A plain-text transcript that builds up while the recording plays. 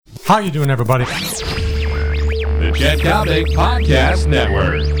How you doing, everybody? The Chet Coppock Podcast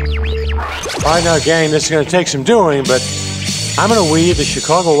Network. All right, now, gang, this is going to take some doing, but I'm going to weave the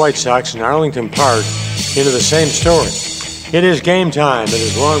Chicago White Sox and Arlington Park into the same story. It is game time. It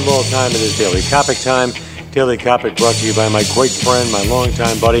is lawn ball time. It is Daily Coppock time. Daily Coppock brought to you by my great friend, my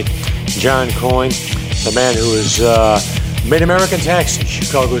longtime buddy, John Coyne, the man who has made American Taxi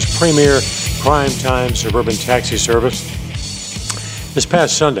Chicago's premier prime-time suburban taxi service. This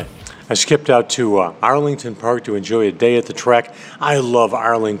past Sunday, I skipped out to Arlington Park to enjoy a day at the track. I love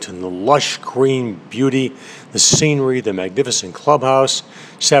Arlington, the lush green beauty, the scenery, the magnificent clubhouse.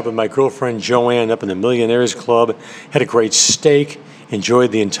 Sat with my girlfriend Joanne up in the Millionaires Club, had a great steak,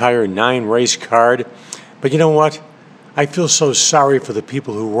 enjoyed the entire 9-race card. But you know what? I feel so sorry for the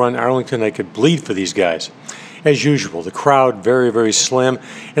people who run Arlington. I could bleed for these guys. As usual, the crowd very, very slim.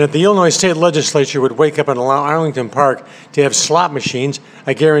 And if the Illinois State Legislature would wake up and allow Arlington Park to have slot machines,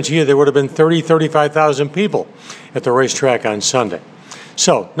 I guarantee you there would have been 35,000 people at the racetrack on Sunday.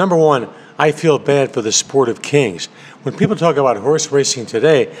 So, number one, I feel bad for the sport of kings. When people talk about horse racing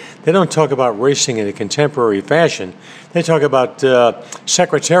today, they don't talk about racing in a contemporary fashion. They talk about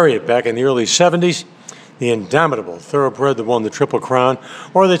Secretariat back in the early 70s. The indomitable thoroughbred that won the Triple Crown,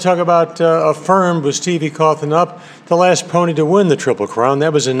 or they talk about Affirmed with Stevie Cawthon up, the last pony to win the Triple Crown.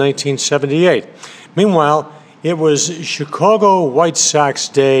 That was in 1978. Meanwhile, it was Chicago White Sox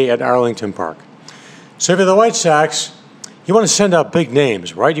Day at Arlington Park. So if you're the White Sox, you want to send out big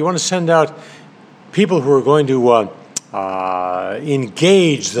names, right? You want to send out people who are going to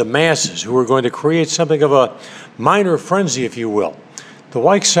engage the masses, who are going to create something of a minor frenzy, if you will. The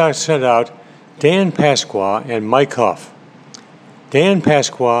White Sox sent out Dan Pasqua and Mike Huff. Dan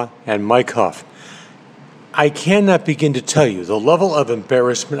Pasqua and Mike Huff. I cannot begin to tell you the level of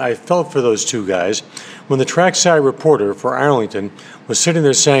embarrassment I felt for those two guys when the trackside reporter for Arlington was sitting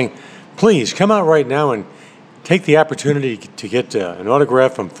there saying, please come out right now and take the opportunity to get an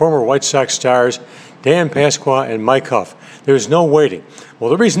autograph from former White Sox stars Dan Pasqua and Mike Huff. There's no waiting.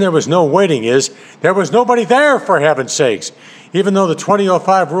 Well, the reason there was no waiting is there was nobody there, for heaven's sakes. Even though the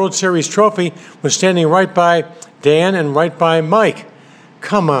 2005 World Series trophy was standing right by Dan and right by Mike.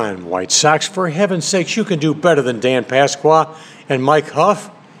 Come on, White Sox, for heaven's sakes, you can do better than Dan Pasqua and Mike Huff.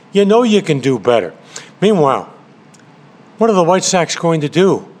 You know you can do better. Meanwhile, what are the White Sox going to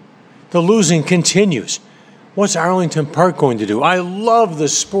do? The losing continues. What's Arlington Park going to do? I love the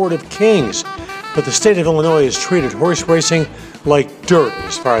sport of kings, but the state of Illinois has treated horse racing like dirt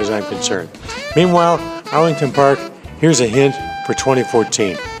as far as I'm concerned. Meanwhile, Arlington Park, here's a hint for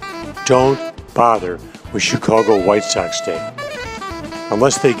 2014. Don't bother with Chicago White Sox Day.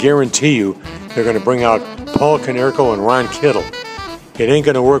 Unless they guarantee you they're going to bring out Paul Konerko and Ron Kittle. It ain't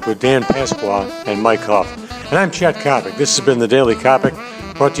going to work with Dan Pasqua and Mike Huff. And I'm Chet Coppock. This has been the Daily Coppock,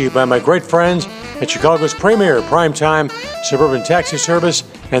 brought to you by my great friends at Chicago's premier primetime suburban taxi service,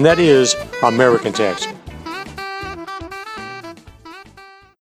 and that is American Taxi.